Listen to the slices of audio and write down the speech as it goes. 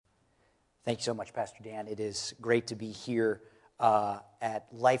Thank you so much, Pastor Dan. It is great to be here at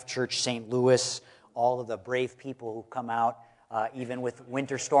Life Church St. Louis. All of the brave people who come out, even with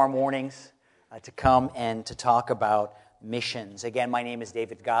winter storm warnings, to come and to talk about missions. Again, my name is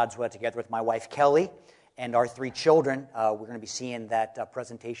David Godzwa, together with my wife Kelly and our three children. We're going to be seeing that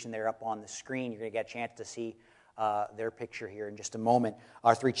presentation there up on the screen. You're going to get a chance to see their picture here in just a moment.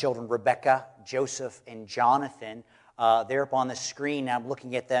 Our three children, Rebecca, Joseph, and Jonathan. They're up on the screen. I'm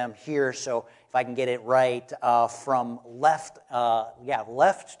looking at them here, so if I can get it right, from left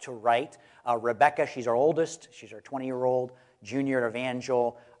to right. Rebecca, she's our oldest. She's our 20-year-old junior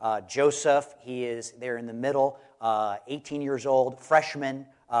evangel. Joseph, he is there in the middle, 18 years old, freshman,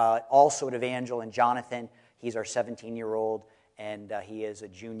 also an evangel. And Jonathan, he's our 17-year-old, and he is a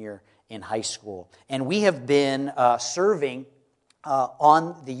junior in high school. And we have been serving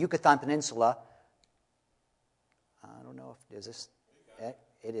on the Yucatan Peninsula. I don't know if is this.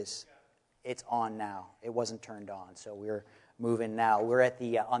 It is. It's on now. It wasn't turned on, so we're moving now. We're at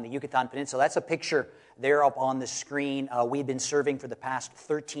the on the Yucatan Peninsula. That's a picture there up on the screen. We've been serving for the past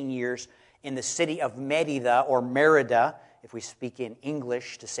 13 years in the city of Merida, if we speak in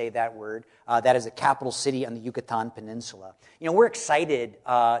English to say that word. That is the capital city on the Yucatan Peninsula. You know, we're excited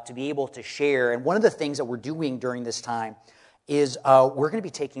to be able to share, and one of the things that we're doing during this time is we're going to be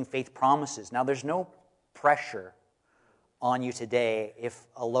taking faith promises. Now, there's no pressure on you today if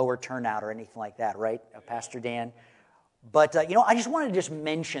a lower turnout or anything like that, right, Pastor Dan? But, I just wanted to just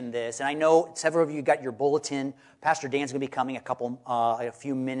mention this, and I know several of you got your bulletin. Pastor Dan's going to be coming a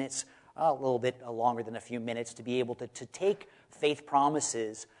few minutes, a little bit longer than a few minutes, to be able to take faith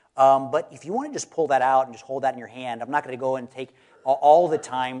promises. But if you want to just pull that out and just hold that in your hand, I'm not going to go and take all the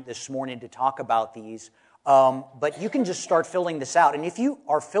time this morning to talk about these, but you can just start filling this out. And if you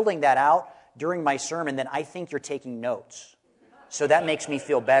are filling that out during my sermon, then I think you're taking notes. So that makes me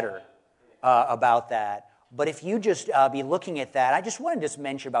feel better about that. But if you just be looking at that, I just want to just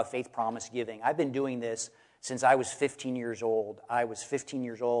mention about faith promise giving. I've been doing this since I was 15 years old. I was 15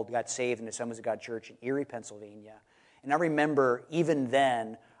 years old, got saved in the Assemblies of God Church in Erie, Pennsylvania. And I remember even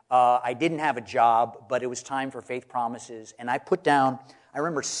then, I didn't have a job, but it was time for faith promises. And I put down, I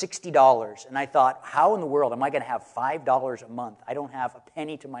remember $60. And I thought, how in the world am I going to have $5 a month? I don't have a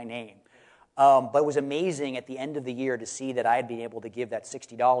penny to my name. But it was amazing at the end of the year to see that I had been able to give that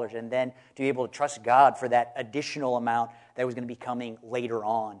 $60 and then to be able to trust God for that additional amount that was going to be coming later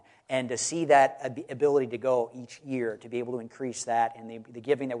on. And to see that ability to go each year, to be able to increase that, and the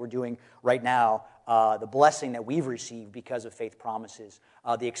giving that we're doing right now, the blessing that we've received because of faith promises,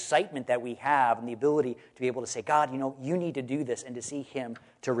 the excitement that we have, and the ability to be able to say, God, you need to do this, and to see Him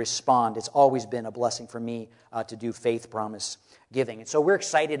to respond. It's always been a blessing for me to do faith promise giving. And so we're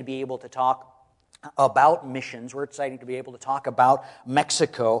excited to be able to talk about missions. We're excited to be able to talk about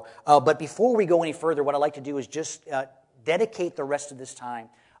Mexico. But before we go any further, what I'd like to do is just dedicate the rest of this time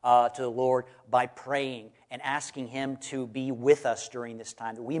to the Lord by praying and asking Him to be with us during this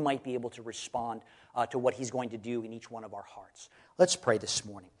time, that we might be able to respond to what He's going to do in each one of our hearts. Let's pray this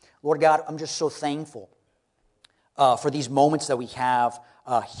morning. Lord God, I'm just so thankful for these moments that we have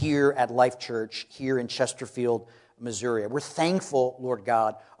here at Life Church, here in Chesterfield, Missouri. We're thankful, Lord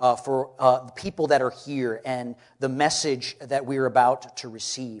God, for the people that are here and the message that we're about to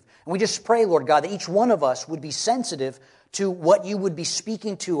receive. And we just pray, Lord God, that each one of us would be sensitive to what you would be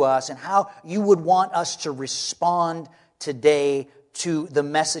speaking to us and how you would want us to respond today to the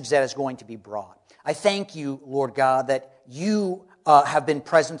message that is going to be brought. I thank you, Lord God, that you have been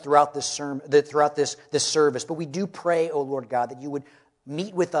present throughout this service. But we do pray, oh Lord God, that you would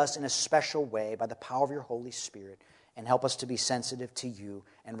meet with us in a special way by the power of your Holy Spirit and help us to be sensitive to you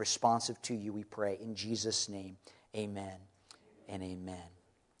and responsive to you, we pray. In Jesus' name, amen and amen.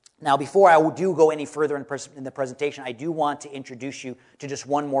 Now, before I do go any further in the presentation, I do want to introduce you to just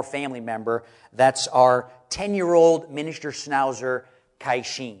one more family member. That's our 10-year-old miniature schnauzer,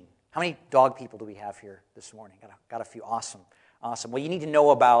 Kaishin. How many dog people do we have here this morning? Got a few. Awesome. Well, you need to know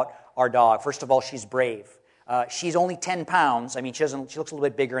about our dog. First of all, she's brave. She's only 10 pounds. I mean, she looks a little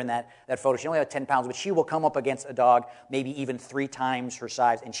bit bigger in that photo. She only has 10 pounds, but she will come up against a dog maybe even 3 times her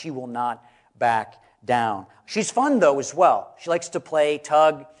size, and she will not back down. She's fun, though, as well. She likes to play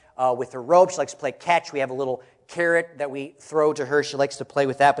tug with her rope. She likes to play catch. We have a little carrot that we throw to her. She likes to play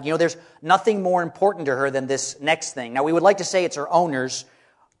with that. But, there's nothing more important to her than this next thing. Now, we would like to say it's her owner's,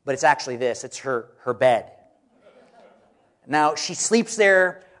 but it's actually this. It's her bed. Now, she sleeps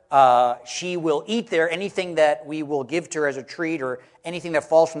there. She will eat there. Anything that we will give to her as a treat or anything that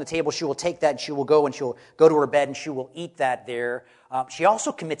falls from the table, she will take that and she'll go to her bed and she will eat that there. She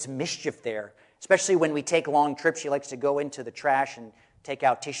also commits mischief there, especially when we take long trips. She likes to go into the trash and take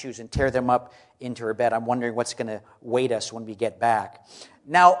out tissues and tear them up into her bed. I'm wondering what's going to wait us when we get back.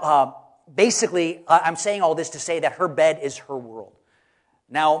 Now, basically, I'm saying all this to say that her bed is her world.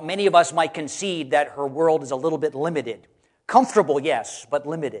 Now, many of us might concede that her world is a little bit limited. Comfortable, yes, but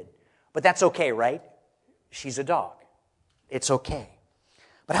limited. But that's okay, right? She's a dog. It's okay.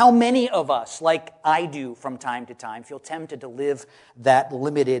 But how many of us, like I do from time to time, feel tempted to live that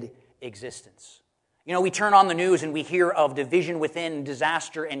limited existence? You know, we turn on the news and we hear of division within,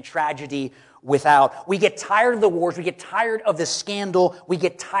 disaster and tragedy without. We get tired of the wars. We get tired of the scandal. We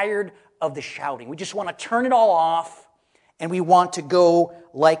get tired of the shouting. We just want to turn it all off, and we want to go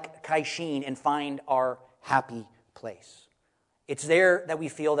like Kaishin and find our happy place. It's there that we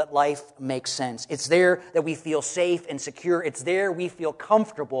feel that life makes sense. It's there that we feel safe and secure. It's there we feel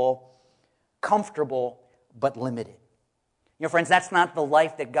comfortable but limited. You know, friends, that's not the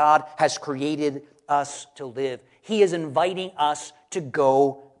life that God has created us to live. He is inviting us to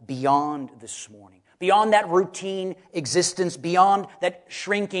go beyond this morning, beyond that routine existence, beyond that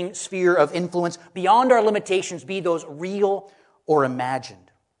shrinking sphere of influence, beyond our limitations, be those real or imagined.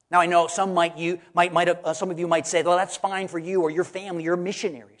 Now, I know some of you might say, well, that's fine for you or your family, you're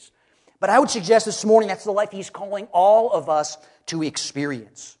missionaries. But I would suggest this morning that's the life He's calling all of us to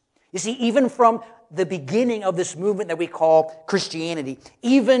experience. You see, even from the beginning of this movement that we call Christianity,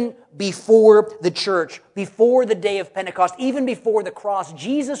 even before the church, before the day of Pentecost, even before the cross,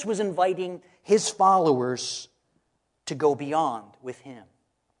 Jesus was inviting His followers to go beyond with Him.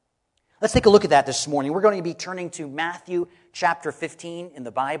 Let's take a look at that this morning. We're going to be turning to Matthew chapter 15 in the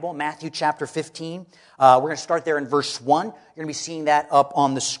Bible. Matthew chapter 15. We're going to start there in verse 1. You're going to be seeing that up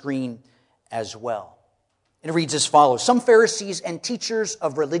on the screen as well. And it reads as follows. Some Pharisees and teachers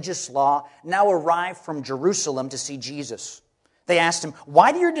of religious law now arrived from Jerusalem to see Jesus. They asked Him,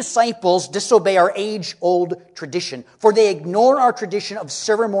 "Why do your disciples disobey our age-old tradition? For they ignore our tradition of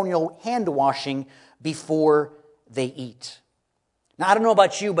ceremonial hand-washing before they eat." Now, I don't know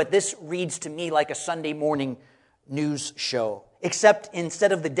about you, but this reads to me like a Sunday morning news show. Except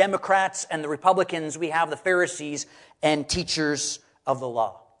instead of the Democrats and the Republicans, we have the Pharisees and teachers of the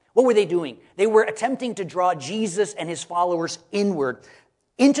law. What were they doing? They were attempting to draw Jesus and His followers inward,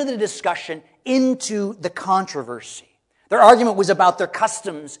 into the discussion, into the controversy. Their argument was about their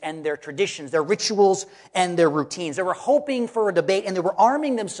customs and their traditions, their rituals and their routines. They were hoping for a debate, and they were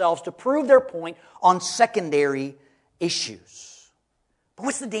arming themselves to prove their point on secondary issues. But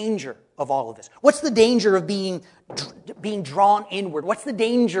what's the danger of all of this? What's the danger of being drawn inward? What's the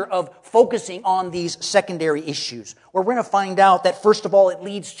danger of focusing on these secondary issues? Well, we're going to find out that, first of all, it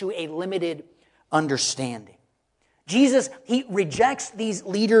leads to a limited understanding. Jesus, He rejects these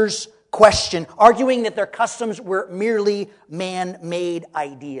leaders' question, arguing that their customs were merely man-made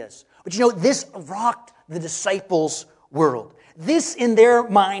ideas. But you know, this rocked the disciples' world. This, in their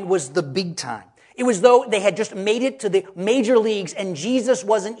mind, was the big time. It was though they had just made it to the major leagues and Jesus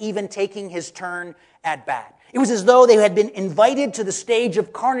wasn't even taking His turn at bat. It was as though they had been invited to the stage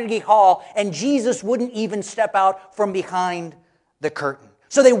of Carnegie Hall and Jesus wouldn't even step out from behind the curtain.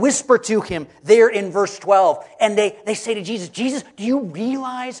 So they whisper to Him there in verse 12 and they say to Jesus, "Jesus, do you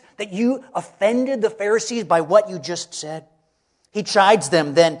realize that you offended the Pharisees by what you just said?" He chides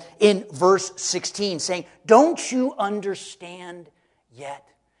them then in verse 16 saying, "Don't you understand yet?"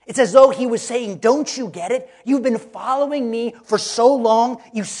 It's as though He was saying, don't you get it? You've been following me for so long,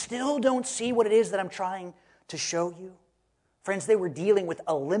 you still don't see what it is that I'm trying to show you? Friends, they were dealing with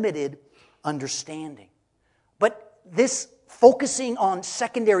a limited understanding. But this focusing on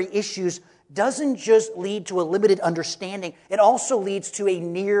secondary issues doesn't just lead to a limited understanding, it also leads to a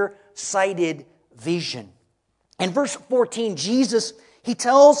nearsighted vision. In verse 14, Jesus, He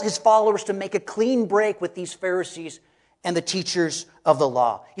tells His followers to make a clean break with these Pharisees and the teachers of the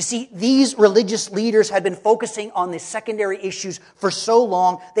law. You see, these religious leaders had been focusing on the secondary issues for so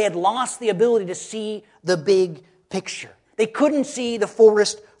long, they had lost the ability to see the big picture. They couldn't see the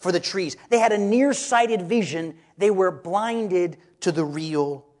forest for the trees. They had a nearsighted vision. They were blinded to the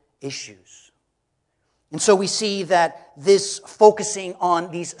real issues. And so we see that this focusing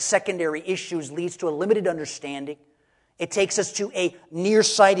on these secondary issues leads to a limited understanding. It takes us to a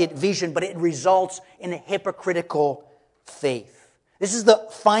nearsighted vision, but it results in a hypocritical faith. This is the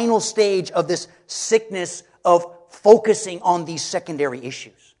final stage of this sickness of focusing on these secondary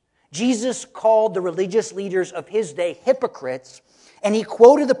issues. Jesus called the religious leaders of His day hypocrites, and He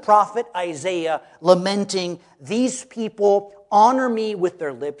quoted the prophet Isaiah lamenting, "These people honor me with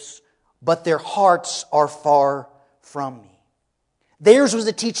their lips, but their hearts are far from me." Theirs was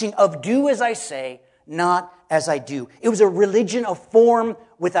the teaching of do as I say, not as I do. It was a religion of form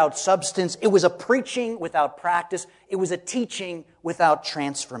without substance. It was a preaching without practice. It was a teaching without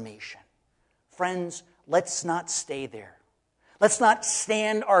transformation. Friends, let's not stay there. Let's not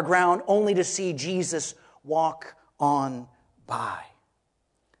stand our ground only to see Jesus walk on by.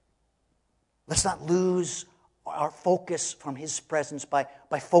 Let's not lose our focus from His presence by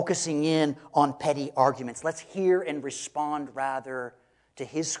focusing in on petty arguments. Let's hear and respond rather to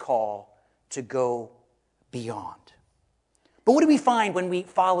His call to go beyond. But what do we find when we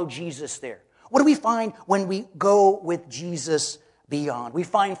follow Jesus there? What do we find when we go with Jesus beyond? We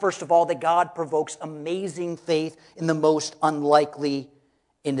find, first of all, that God provokes amazing faith in the most unlikely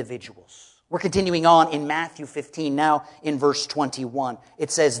individuals. We're continuing on in Matthew 15, now in verse 21. It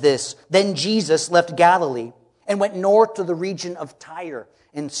says this, "Then Jesus left Galilee and went north to the region of Tyre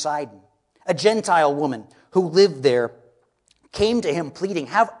and Sidon. A Gentile woman who lived there came to him pleading,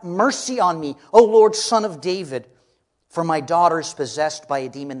 'Have mercy on me, O Lord, Son of David, for my daughter is possessed by a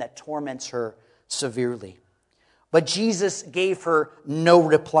demon that torments her severely.' But Jesus gave her no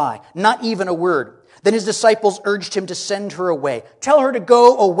reply, not even a word. Then His disciples urged Him to send her away. 'Tell her to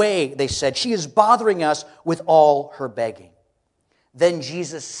go away,' they said. 'She is bothering us with all her begging.' Then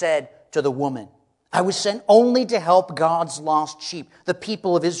Jesus said to the woman, 'I was sent only to help God's lost sheep, the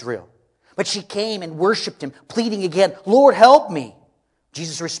people of Israel.' But she came and worshipped Him, pleading again, 'Lord, help me.'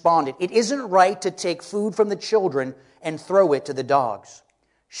 Jesus responded, 'It isn't right to take food from the children and throw it to the dogs.'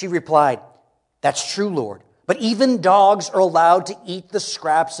 She replied, 'That's true, Lord. But even dogs are allowed to eat the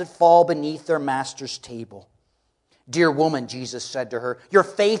scraps that fall beneath their master's table.' 'Dear woman,' Jesus said to her, 'your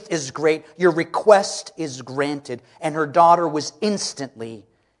faith is great. Your request is granted.' And her daughter was instantly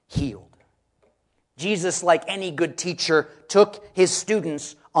healed." Jesus, like any good teacher, took His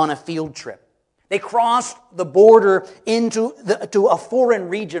students on a field trip. They crossed the border to a foreign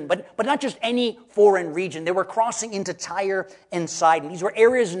region, but not just any foreign region. They were crossing into Tyre and Sidon. These were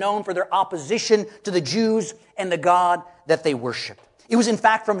areas known for their opposition to the Jews and the God that they worshiped. It was in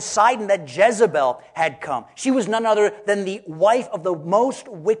fact from Sidon that Jezebel had come. She was none other than the wife of the most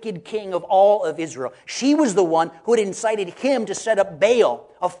wicked king of all of Israel. She was the one who had incited him to set up Baal,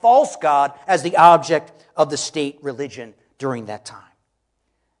 a false god, as the object of the state religion during that time.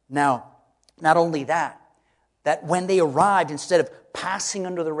 Now, not only that when they arrived, instead of passing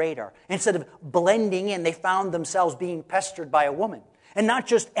under the radar, instead of blending in, they found themselves being pestered by a woman. And not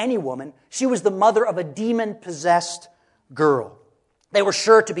just any woman. She was the mother of a demon-possessed girl. They were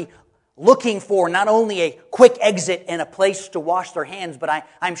sure to be looking for not only a quick exit and a place to wash their hands, but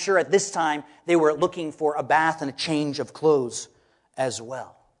I'm sure at this time they were looking for a bath and a change of clothes as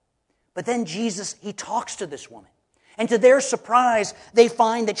well. But then Jesus, He talks to this woman. And to their surprise, they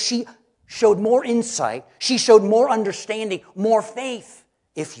find that she showed more insight, she showed more understanding, more faith,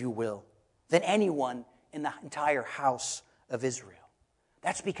 if you will, than anyone in the entire house of Israel.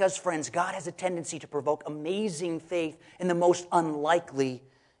 That's because, friends, God has a tendency to provoke amazing faith in the most unlikely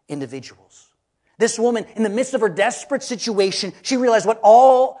individuals. This woman, in the midst of her desperate situation, she realized what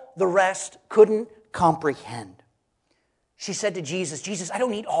all the rest couldn't comprehend. She said to Jesus, "Jesus, I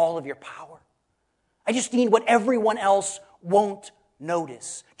don't need all of your power. I just need what everyone else won't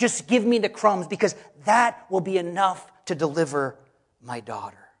notice. Just give me the crumbs, because that will be enough to deliver my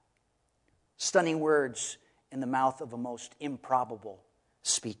daughter." Stunning words in the mouth of a most improbable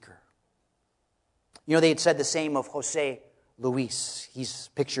speaker. You know, they had said the same of Jose Luis. He's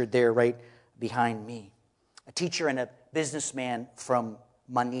pictured there right behind me. A teacher and a businessman from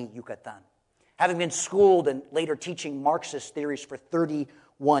Mani, Yucatan. Having been schooled and later teaching Marxist theories for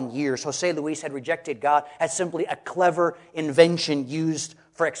 31 years, Jose Luis had rejected God as simply a clever invention used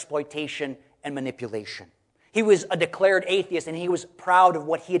for exploitation and manipulation. He was a declared atheist, and he was proud of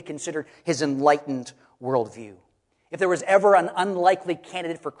what he had considered his enlightened worldview. If there was ever an unlikely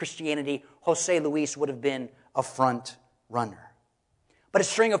candidate for Christianity, Jose Luis would have been a front runner. But a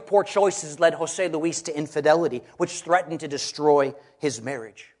string of poor choices led Jose Luis to infidelity, which threatened to destroy his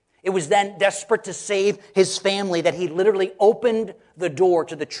marriage. It was then, desperate to save his family, that he literally opened the door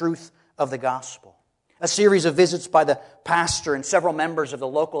to the truth of the gospel. A series of visits by the pastor and several members of the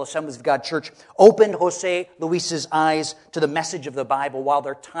local Assemblies of God church opened Jose Luis's eyes to the message of the Bible, while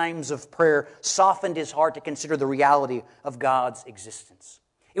their times of prayer softened his heart to consider the reality of God's existence.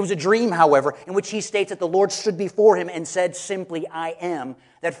 It was a dream, however, in which he states that the Lord stood before him and said simply, "I am,"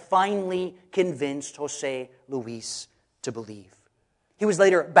 that finally convinced Jose Luis to believe. He was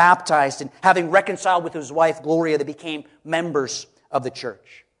later baptized, and having reconciled with his wife, Gloria, they became members of the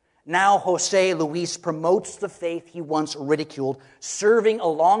church. Now Jose Luis promotes the faith he once ridiculed, serving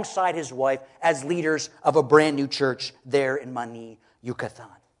alongside his wife as leaders of a brand new church there in Mani, Yucatan.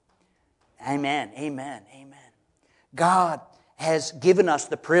 Amen, amen, amen. God has given us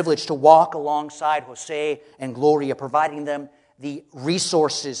the privilege to walk alongside Jose and Gloria, providing them the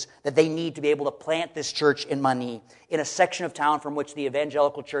resources that they need to be able to plant this church in Mani, in a section of town from which the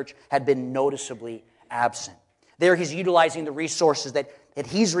evangelical church had been noticeably absent. There he's utilizing the resources that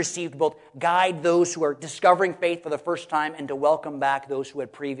he's received to both guide those who are discovering faith for the first time and to welcome back those who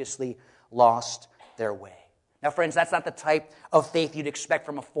had previously lost their way. Now, friends, that's not the type of faith you'd expect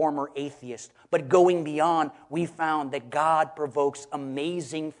from a former atheist. But going beyond, we found that God provokes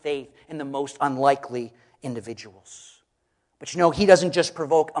amazing faith in the most unlikely individuals. But you know, He doesn't just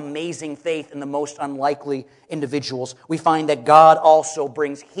provoke amazing faith in the most unlikely individuals. We find that God also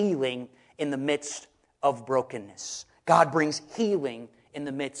brings healing in the midst of brokenness. God brings healing in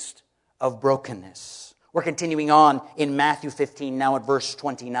the midst of brokenness. We're continuing on in Matthew 15, now at verse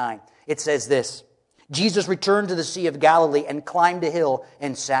 29. It says this, Jesus returned to the Sea of Galilee and climbed a hill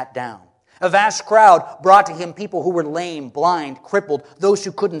and sat down. A vast crowd brought to him people who were lame, blind, crippled, those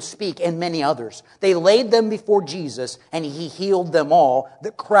who couldn't speak, and many others. They laid them before Jesus, and He healed them all.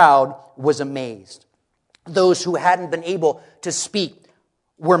 The crowd was amazed. Those who hadn't been able to speak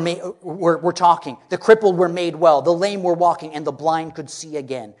were talking. The crippled were made well. The lame were walking, and the blind could see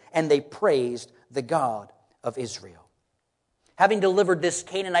again. And they praised the God of Israel. Having delivered this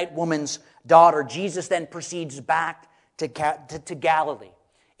Canaanite woman's daughter, Jesus then proceeds back to Galilee.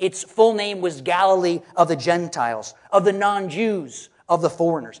 Its full name was Galilee of the Gentiles, of the non-Jews, of the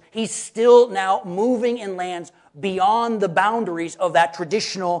foreigners. He's still now moving in lands beyond the boundaries of that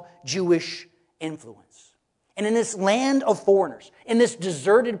traditional Jewish influence. And in this land of foreigners, in this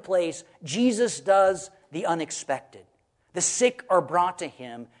deserted place, Jesus does the unexpected. The sick are brought to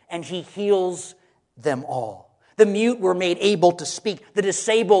Him, and He heals them all. The mute were made able to speak. The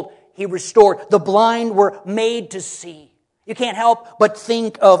disabled He restored. The blind were made to see. You can't help but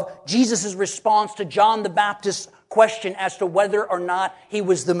think of Jesus' response to John the Baptist's question as to whether or not He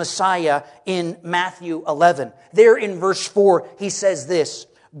was the Messiah in Matthew 11. There in verse 4, He says this,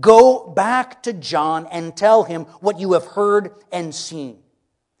 "Go back to John and tell him what you have heard and seen.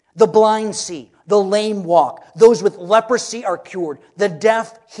 The blind see, the lame walk, those with leprosy are cured, the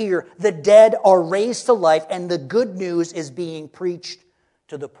deaf hear, the dead are raised to life, and the good news is being preached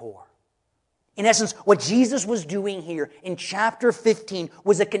to the poor." In essence, what Jesus was doing here in chapter 15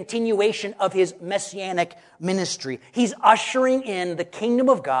 was a continuation of His messianic ministry. He's ushering in the kingdom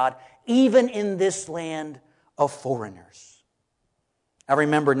of God even in this land of foreigners. I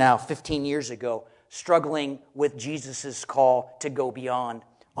remember now, 15 years ago, struggling with Jesus' call to go beyond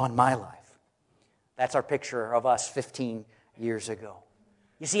on my life. That's our picture of us 15 years ago.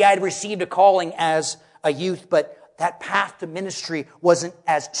 You see, I had received a calling as a youth, but that path to ministry wasn't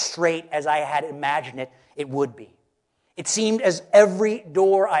as straight as I had imagined it would be. It seemed as every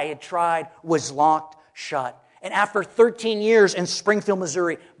door I had tried was locked shut. And after 13 years in Springfield,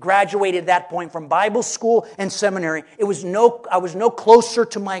 Missouri, graduated at that point from Bible school and seminary, I was no closer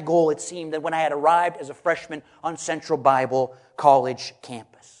to my goal, it seemed, than when I had arrived as a freshman on Central Bible College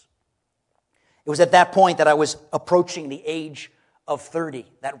campus. It was at that point that I was approaching the age of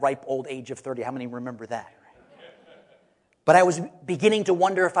 30, that ripe old age of 30. How many remember that? But I was beginning to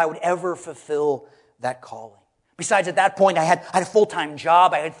wonder if I would ever fulfill that calling. Besides, at that point, I had a full-time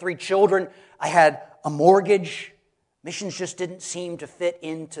job. I had 3 children. I had a mortgage. Missions just didn't seem to fit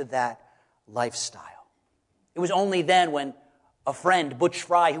into that lifestyle. It was only then when a friend, Butch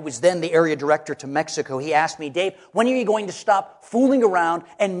Fry, who was then the area director to Mexico, he asked me, "Dave, when are you going to stop fooling around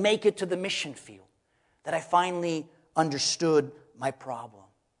and make it to the mission field?" that I finally understood my problem.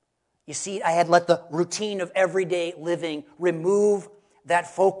 You see, I had let the routine of everyday living remove that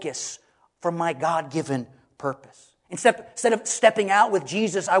focus from my God-given purpose. Instead of stepping out with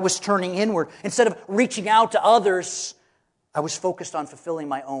Jesus, I was turning inward. Instead of reaching out to others, I was focused on fulfilling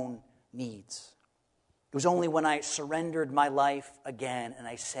my own needs. It was only when I surrendered my life again and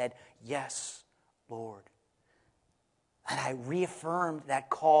I said, "Yes, Lord," and I reaffirmed that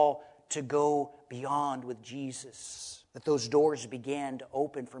call to go beyond with Jesus, that those doors began to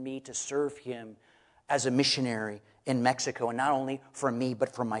open for me to serve Him as a missionary in Mexico, and not only for me,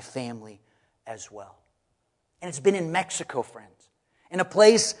 but for my family as well. And it's been in Mexico, friends, in a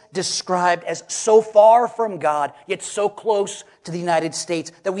place described as so far from God, yet so close to the United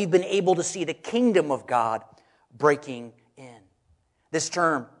States, that we've been able to see the kingdom of God breaking in. This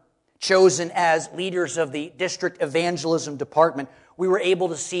term, chosen as leaders of the district evangelism department, we were able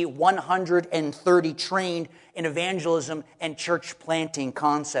to see 130 trained in evangelism and church planting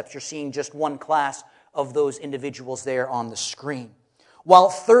concepts. You're seeing just one class of those individuals there on the screen. While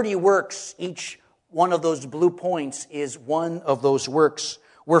 30 works, each one of those blue points is one of those works,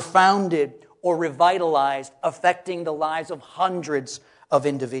 were founded or revitalized, affecting the lives of hundreds of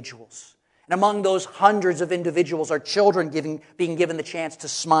individuals. And among those hundreds of individuals are children being given the chance to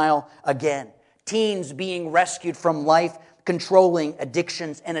smile again, teens being rescued from life-controlling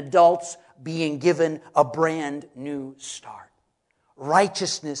addictions, and adults being given a brand new start.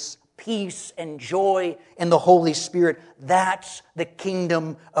 Righteousness, peace, and joy in the Holy Spirit, that's the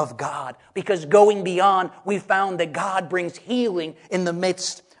kingdom of God. Because going beyond, we found that God brings healing in the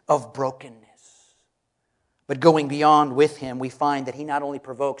midst of brokenness. But going beyond with Him, we find that He not only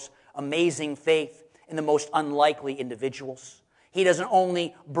provokes amazing faith in the most unlikely individuals, He doesn't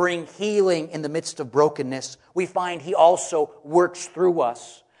only bring healing in the midst of brokenness, we find He also works through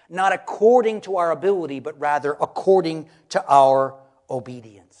us, not according to our ability, but rather according to our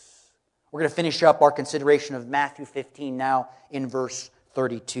obedience. We're going to finish up our consideration of Matthew 15 now in verse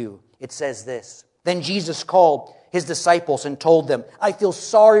 32. It says this, "Then Jesus called His disciples and told them, 'I feel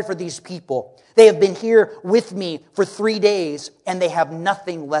sorry for these people. They have been here with me for 3 days, and they have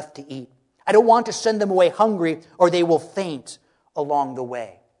nothing left to eat. I don't want to send them away hungry, or they will faint along the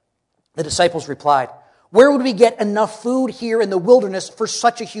way.' The disciples replied, 'Where would we get enough food here in the wilderness for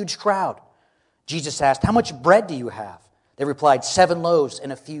such a huge crowd?' Jesus asked, 'How much bread do you have?' They replied, 7 loaves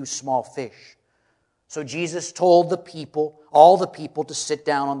and a few small fish.' So Jesus told all the people to sit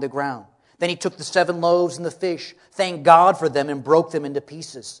down on the ground. Then He took the 7 loaves and the fish, thanked God for them, and broke them into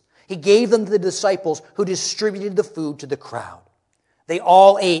pieces. He gave them to the disciples, who distributed the food to the crowd. They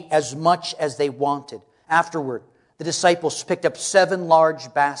all ate as much as they wanted. Afterward, the disciples picked up 7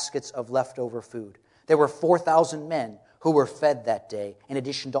 large baskets of leftover food. There were 4,000 men who were fed that day, in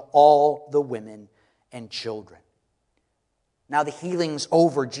addition to all the women and children." Now the healing's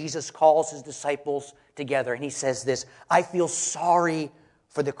over. Jesus calls His disciples together, and He says this, "I feel sorry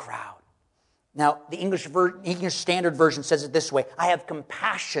for the crowd." Now, the English Standard Version says it this way, "I have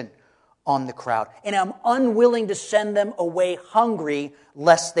compassion on the crowd, and I'm unwilling to send them away hungry,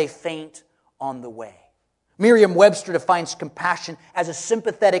 lest they faint on the way." Merriam-Webster defines compassion as a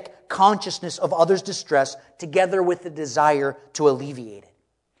sympathetic consciousness of others' distress, together with the desire to alleviate it.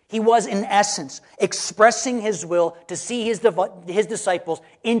 He was, in essence, expressing His will to see His disciples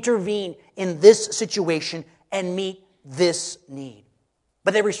intervene in this situation and meet this need.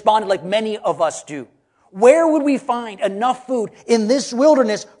 But they responded like many of us do. Where would we find enough food in this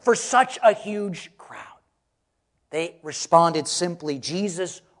wilderness for such a huge crowd? They responded simply,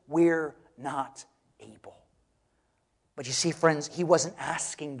 "Jesus, we're not able." But you see, friends, He wasn't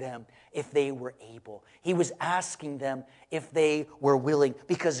asking them if they were able. He was asking them if they were willing,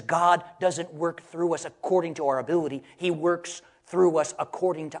 because God doesn't work through us according to our ability. He works through us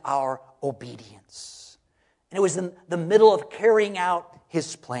according to our obedience. And it was in the middle of carrying out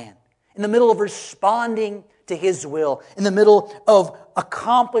His plan, in the middle of responding to His will, in the middle of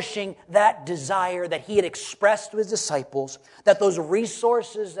accomplishing that desire that He had expressed to His disciples, that those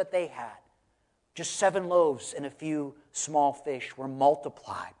resources that they had, just 7 loaves and a few small fish, were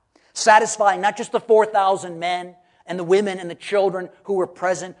multiplied, satisfying not just the 4,000 men and the women and the children who were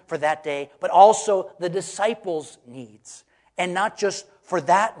present for that day, but also the disciples' needs. And not just for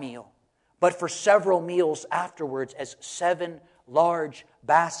that meal, but for several meals afterwards, as 7 large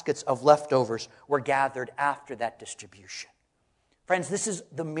baskets of leftovers were gathered after that distribution. Friends, this is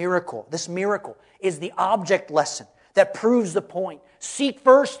the miracle. This miracle is the object lesson that proves the point. Seek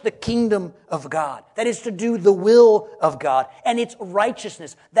first the kingdom of God. That is to do the will of God and its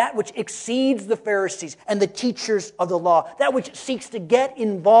righteousness, that which exceeds the Pharisees and the teachers of the law, that which seeks to get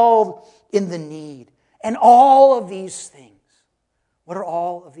involved in the need. And all of these things, what are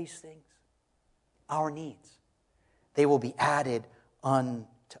all of these things? Our needs. They will be added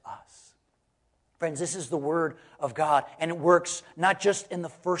unto us. Friends, this is the Word of God, and it works not just in the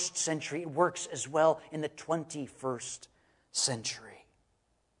first century, it works as well in the 21st century.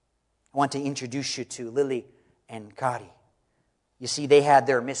 I want to introduce you to Lily and Kari. You see, they had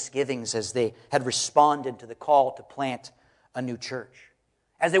their misgivings as they had responded to the call to plant a new church.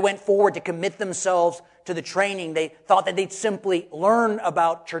 As they went forward to commit themselves to the training, they thought that they'd simply learn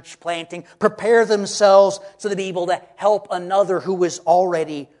about church planting, prepare themselves so they'd be able to help another who was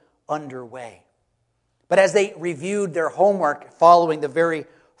already underway. But as they reviewed their homework following the very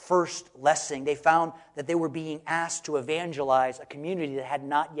first lesson, they found that they were being asked to evangelize a community that had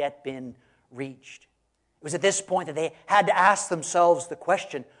not yet been reached. It was at this point that they had to ask themselves the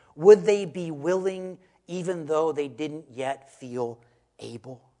question, would they be willing even though they didn't yet feel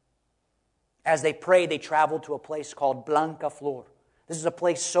able? As they prayed, they traveled to a place called Blanca Flor. This is a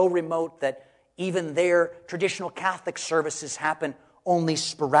place so remote that even there, traditional Catholic services happen only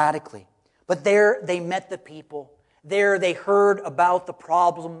sporadically. But there they met the people, There they heard about the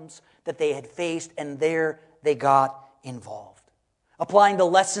problems that they had faced, and there they got involved. Applying the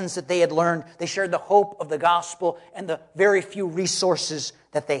lessons that they had learned, they shared the hope of the gospel and the very few resources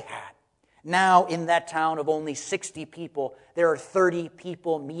that they had. Now, in that town of only 60 people, there are 30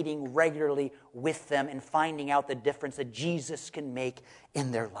 people meeting regularly with them and finding out the difference that Jesus can make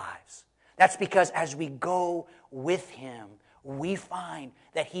in their lives. That's because as we go with Him, we find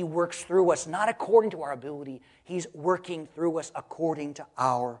that He works through us, not according to our ability. He's working through us according to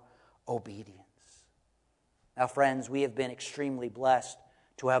our obedience. Now, friends, we have been extremely blessed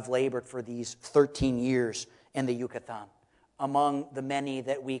to have labored for these 13 years in the Yucatan, among the many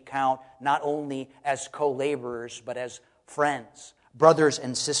that we count not only as co-laborers, but as friends, brothers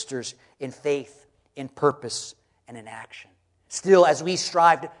and sisters in faith, in purpose, and in action. Still, as we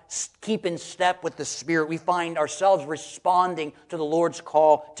strive to keep in step with the Spirit, we find ourselves responding to the Lord's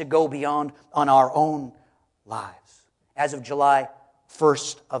call to go beyond on our own lives. As of July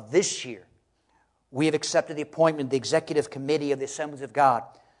 1st of this year, we have accepted the appointment of the Executive Committee of the Assemblies of God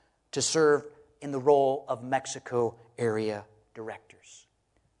to serve in the role of Mexico area directors.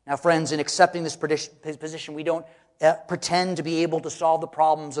 Now, friends, in accepting this position, we don't pretend to be able to solve the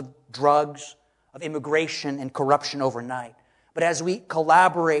problems of drugs, of immigration, and corruption overnight. But as we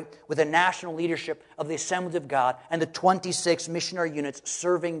collaborate with the national leadership of the Assemblies of God and the 26 missionary units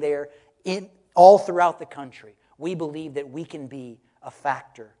serving there all throughout the country, we believe that we can be a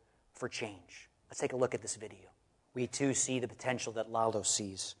factor for change. Let's take a look at this video. We too see the potential that Lalo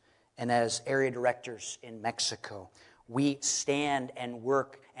sees. And as area directors in Mexico, we stand and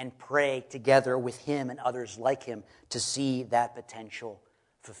work and pray together with him and others like him to see that potential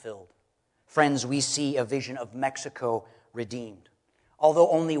fulfilled. Friends, we see a vision of Mexico redeemed. Although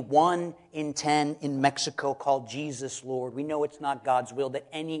only 1 in 10 in Mexico call Jesus Lord, we know it's not God's will that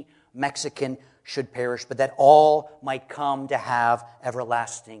any Mexican should perish, but that all might come to have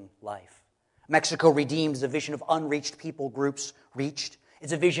everlasting life. Mexico redeemed is a vision of unreached people groups reached.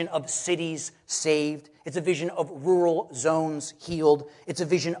 It's a vision of cities saved. It's a vision of rural zones healed. It's a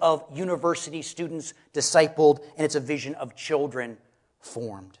vision of university students discipled. And it's a vision of children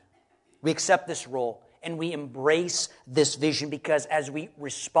formed. We accept this role and we embrace this vision because as we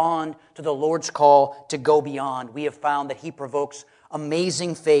respond to the Lord's call to go beyond, we have found that He provokes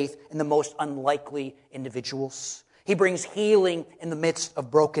amazing faith in the most unlikely individuals. He brings healing in the midst of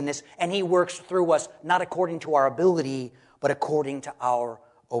brokenness, and He works through us not according to our ability, but according to our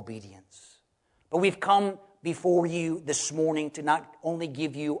obedience. But we've come before you this morning to not only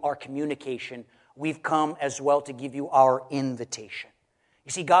give you our communication, we've come as well to give you our invitation.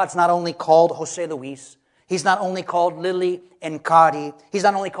 You see, God's not only called Jose Luis, He's not only called Lily and Kari, He's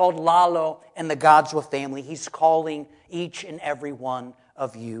not only called Lalo and the Godzwa family, He's calling each and every one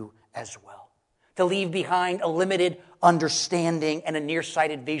of you as well. To leave behind a limited understanding and a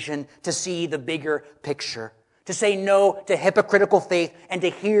nearsighted vision to see the bigger picture. To say no to hypocritical faith and to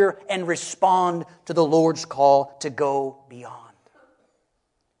hear and respond to the Lord's call to go beyond.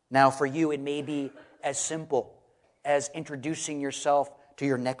 Now for you, it may be as simple as introducing yourself to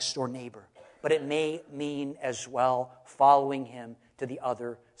your next door neighbor, but it may mean as well following him to the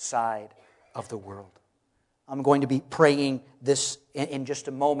other side of the world. I'm going to be praying this in just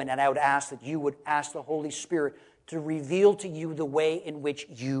a moment, and I would ask that you would ask the Holy Spirit to reveal to you the way in which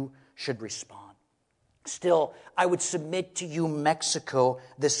you should respond. Still, I would submit to you Mexico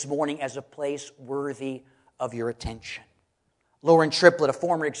this morning as a place worthy of your attention. Lauren Triplett, a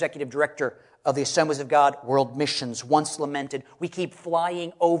former executive director of the Assemblies of God World Missions, once lamented, "We keep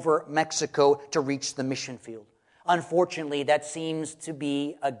flying over Mexico to reach the mission field." Unfortunately, that seems to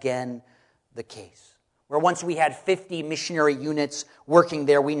be again the case. Where once we had 50 missionary units working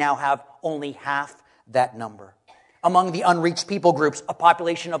there, we now have only half that number. Among the unreached people groups, a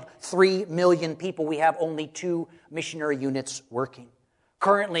population of 3 million people, we have only 2 missionary units working.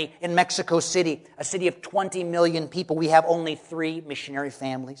 Currently, in Mexico City, a city of 20 million people, we have only 3 missionary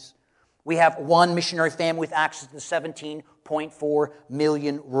families. We have 1 missionary family with access to the 17.4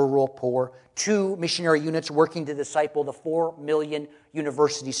 million rural poor, 2 missionary units working to disciple the 4 million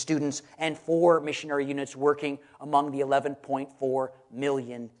university students, and 4 missionary units working among the 11.4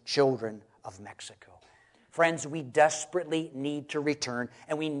 million children of Mexico. Friends, we desperately need to return,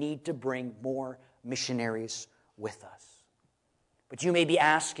 and we need to bring more missionaries with us. But you may be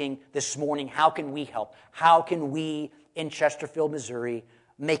asking this morning, how can we help? How can we in Chesterfield, Missouri,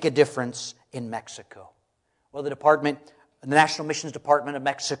 make a difference in Mexico? Well, the National Missions Department of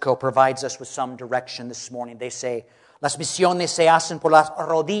Mexico provides us with some direction this morning. They say, "Las misiones se hacen por las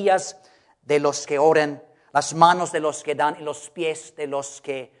rodillas de los que oran, las manos de los que dan y los pies de los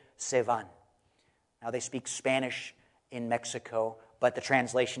que se van." Now, they speak Spanish in Mexico, but the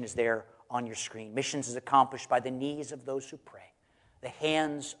translation is there on your screen. Missions is accomplished by the knees of those who pray, the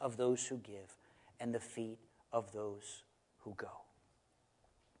hands of those who give, and the feet of those who go.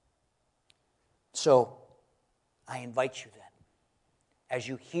 So, I invite you then, as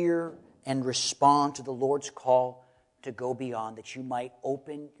you hear and respond to the Lord's call to go beyond, that you might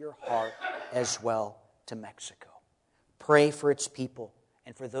open your heart as well to Mexico. Pray for its people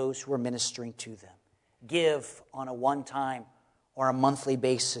and for those who are ministering to them. Give on a one-time or a monthly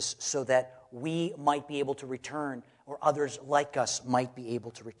basis so that we might be able to return, or others like us might be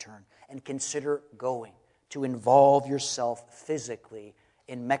able to return. And consider going to involve yourself physically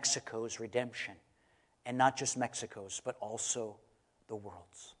in Mexico's redemption. And not just Mexico's, but also the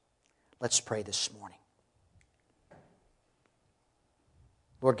world's. Let's pray this morning.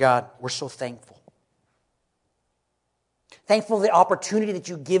 Lord God, we're so thankful. Thankful for the opportunity that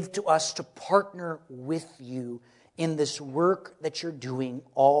you give to us to partner with you in this work that you're doing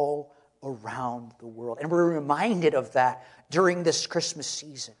all around the world. And we're reminded of that during this Christmas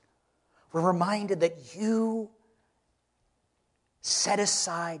season. We're reminded that you set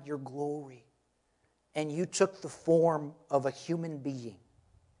aside your glory and you took the form of a human being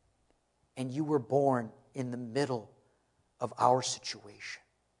and you were born in the middle of our situation.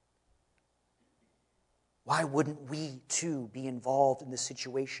 Why wouldn't we too be involved in the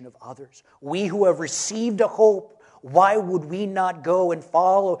situation of others? We who have received a hope, why would we not go and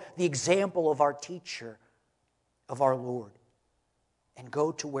follow the example of our teacher, of our Lord, and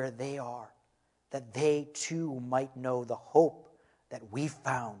go to where they are, that they too might know the hope that we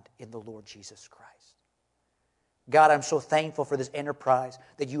found in the Lord Jesus Christ? God, I'm so thankful for this enterprise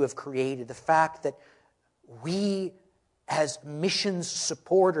that you have created. The fact that we as missions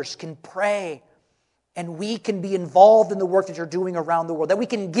supporters can pray and we can be involved in the work that you're doing around the world, that we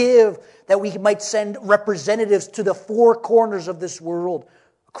can give, that we might send representatives to the four corners of this world,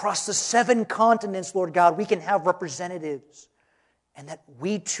 across the 7 continents, Lord God, we can have representatives, and that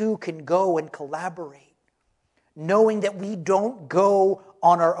we too can go and collaborate, knowing that we don't go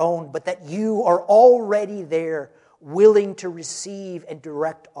on our own, but that you are already there, willing to receive and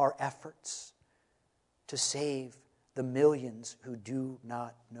direct our efforts to save the millions who do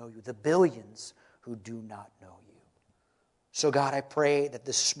not know you, the billions who do not know you. So God, I pray that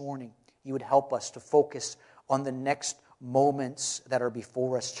this morning you would help us to focus on the next moments that are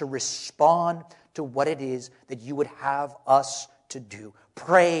before us, to respond to what it is that you would have us to do.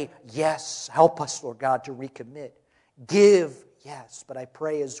 Pray, yes. Help us, Lord God, to recommit. Give, yes. But I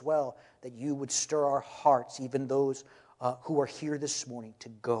pray as well that you would stir our hearts, even those who are here this morning, to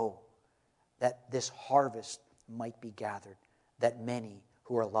go, that this harvest might be gathered, that many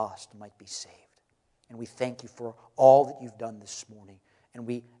who are lost might be saved. And we thank you for all that you've done this morning. And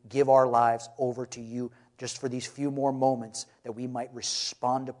we give our lives over to you just for these few more moments that we might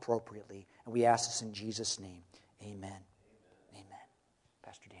respond appropriately. And we ask this in Jesus' name. Amen.